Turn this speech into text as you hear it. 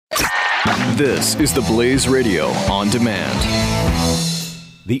This is the Blaze Radio on demand.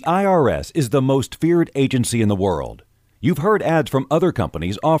 The IRS is the most feared agency in the world. You've heard ads from other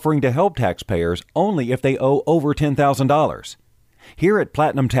companies offering to help taxpayers only if they owe over $10,000. Here at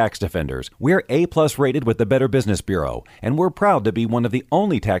Platinum Tax Defenders, we're A-plus rated with the Better Business Bureau, and we're proud to be one of the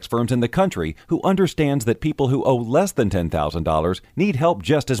only tax firms in the country who understands that people who owe less than $10,000 need help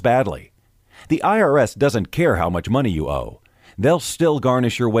just as badly. The IRS doesn't care how much money you owe. They'll still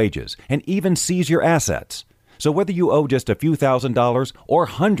garnish your wages and even seize your assets. So whether you owe just a few $1,000s or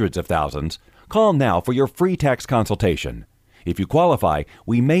hundreds of thousands, call now for your free tax consultation. If you qualify,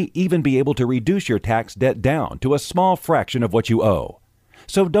 we may even be able to reduce your tax debt down to a small fraction of what you owe.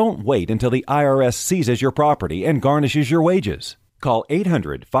 So don't wait until the IRS seizes your property and garnishes your wages. Call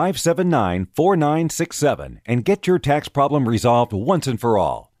 800-579-4967 and get your tax problem resolved once and for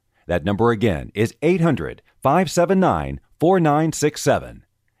all. That number again is 800-579-4967.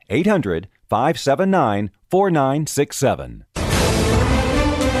 800-579-4967.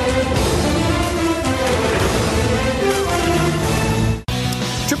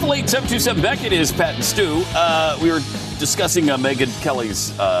 888-727-BECK. It is Pat and Stu. We were discussing Megyn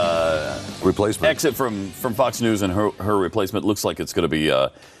Kelly's replacement exit from Fox News, and her replacement looks like it's going to be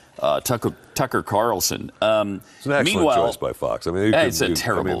Tucker Carlson. It's an excellent choice by Fox. I mean, it's a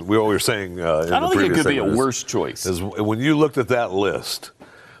terrible. I mean, we were saying. I don't think it could be a worse choice. Is when you looked at that list,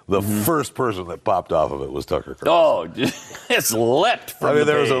 the first person that popped off of it was Tucker Carlson. Oh, it's leapt from the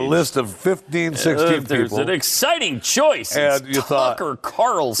there was a page. list of 15, 16 people. There's an exciting choice. And you thought Tucker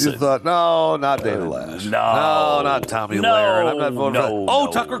Carlson. You thought, no, not Dana Lash. No, not Tommy Lahren. I'm not voting for that. No.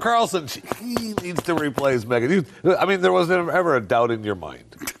 Tucker Carlson. He needs to replace Megyn. There wasn't ever a doubt in your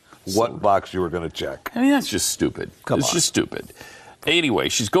mind what box you were going to check. I mean, that's just stupid. It's just stupid. Anyway,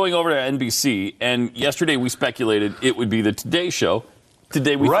 she's going over to NBC, and yesterday we speculated it would be the Today Show.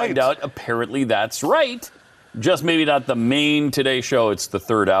 Today we find out apparently that's right. Just maybe not the main Today Show. It's the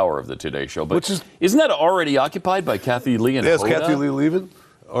third hour of the Today Show. But isn't that already occupied by Kathy Lee and Is Hoda? Kathy Lee leaving?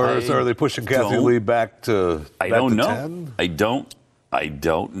 Or are they pushing Kathy Lee back to I don't know. 10? I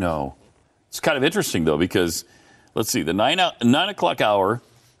don't know. It's kind of interesting, though, because, let's see, the 9 o'clock hour,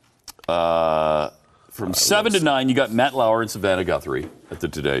 from 7 to 9, you got Matt Lauer and Savannah Guthrie at the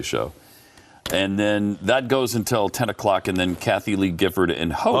Today Show. And then that goes until 10 o'clock, and then Kathy Lee Gifford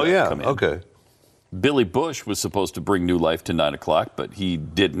and Hoda come in. Okay. Billy Bush was supposed to bring new life to 9 o'clock, but he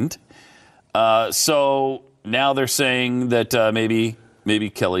didn't. So now they're saying that maybe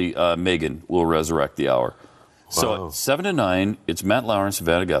Megyn will resurrect the hour. Wow. So at 7 to 9, it's Matt Lauer and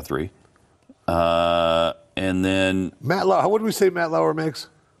Savannah Guthrie. And then... Matt Lauer, what did we say Matt Lauer makes?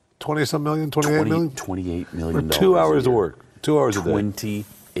 20-some million? 28 million? $28 million. For 2 hours of work. 2 hours a day.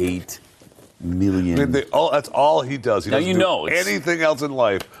 28 million. I mean, that's all he does. He doesn't do anything else in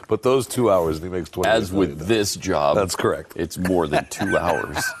life but those 2 hours, and he makes 20 As with this job. That's correct. It's more than 2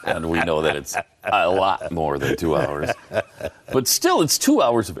 hours, and we know that it's a lot more than 2 hours. But still, it's 2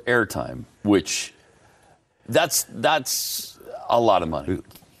 hours of airtime, which that's a lot of money.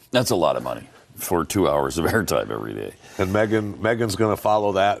 That's a lot of money for 2 hours of airtime every day. And Megan's going to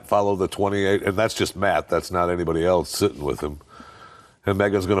follow the 28, and that's just Matt. That's not anybody else sitting with him. And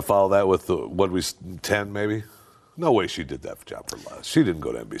Megan's going to follow that with 10 maybe? No way she did that job for less. She didn't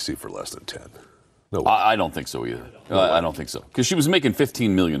go to NBC for less than 10. No way. I don't think so either. I don't think so. Because she was making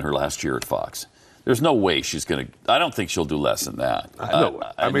 $15 million her last year at Fox. There's no way she's going to. I don't think she'll do less than that.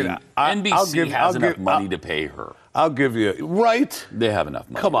 I mean, NBC has enough money to pay her. I'll give you. Right? They have enough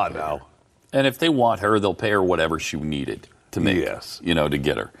money. Come on now. And if they want her, they'll pay her whatever she needed to make. Yes. To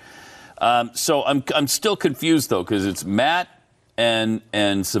get her. So I'm still confused, though, because it's Matt and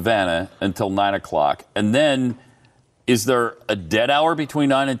Savannah until 9 o'clock. And then is there a dead hour between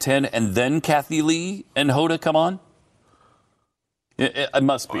 9 and 10, and then Kathy Lee and Hoda come on? It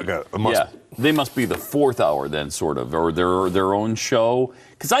must be. They must be the fourth hour then, sort of, or their own show.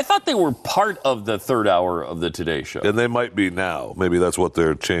 Because I thought they were part of the third hour of the Today Show. And they might be now. Maybe that's what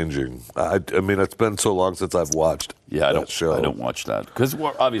they're changing. I mean, it's been so long since I've watched that show. I don't watch that. Because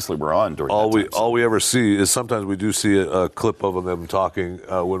obviously we're on during all that time. All we ever see is sometimes we do see a clip of them talking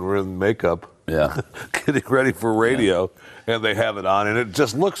when we're in makeup. Yeah. Getting ready for radio, and they have it on, and it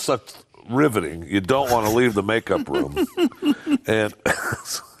just looks such riveting. You don't want to leave the makeup room. And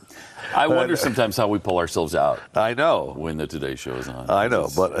I wonder sometimes how we pull ourselves out. I know. When the Today Show is on. I know,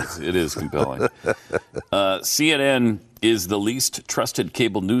 but it is compelling. CNN is the least trusted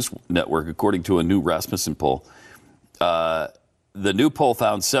cable news network, according to a new Rasmussen poll. The new poll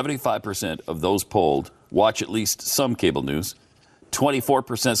found 75% of those polled watch at least some cable news.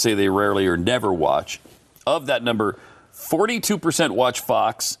 24% say they rarely or never watch. Of that number, 42% watch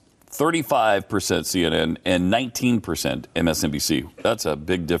Fox, 35% CNN, and 19% MSNBC. That's a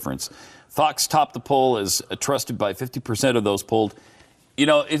big difference. Fox topped the poll as trusted by 50% of those polled. You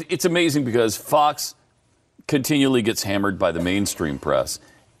know, it's amazing because Fox continually gets hammered by the mainstream press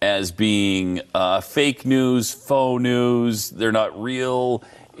as being fake news, faux news. They're not real.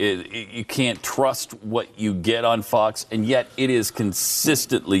 You can't trust what you get on Fox, and yet it is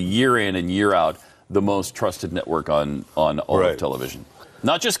consistently, year in and year out, the most trusted network on all of television.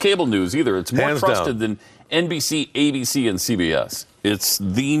 Not just cable news either. It's more trusted than NBC, ABC, and CBS. It's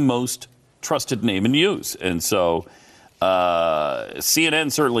the most trusted name in news. And so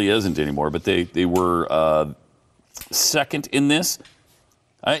CNN certainly isn't anymore, but they were second in this.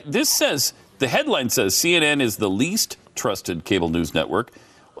 This says, the headline says CNN is the least trusted cable news network,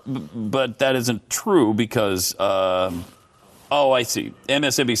 but that isn't true because, I see.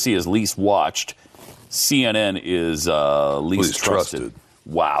 MSNBC is least watched. CNN is least trusted.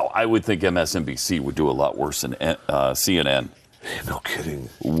 Wow. I would think MSNBC would do a lot worse than CNN. No kidding.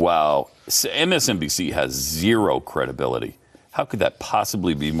 Wow. MSNBC has zero credibility. How could that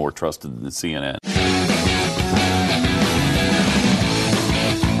possibly be more trusted than CNN?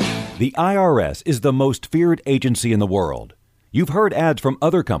 The IRS is the most feared agency in the world. You've heard ads from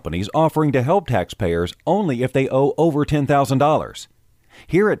other companies offering to help taxpayers only if they owe over $10,000.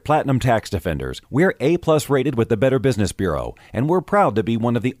 Here at Platinum Tax Defenders, we're A-plus rated with the Better Business Bureau, and we're proud to be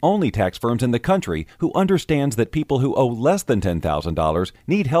one of the only tax firms in the country who understands that people who owe less than $10,000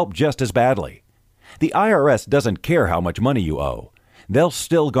 need help just as badly. The IRS doesn't care how much money you owe. They'll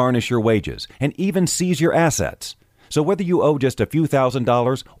still garnish your wages and even seize your assets. So whether you owe just a few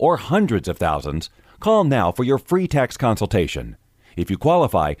 $1,000s or hundreds of thousands, call now for your free tax consultation. If you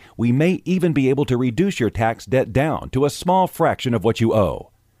qualify, we may even be able to reduce your tax debt down to a small fraction of what you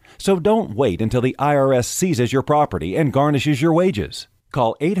owe. So don't wait until the IRS seizes your property and garnishes your wages.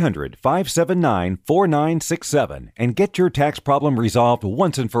 Call 800-579-4967 and get your tax problem resolved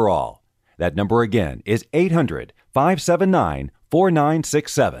once and for all. That number again is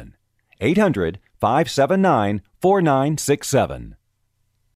 800-579-4967. 800-579-4967.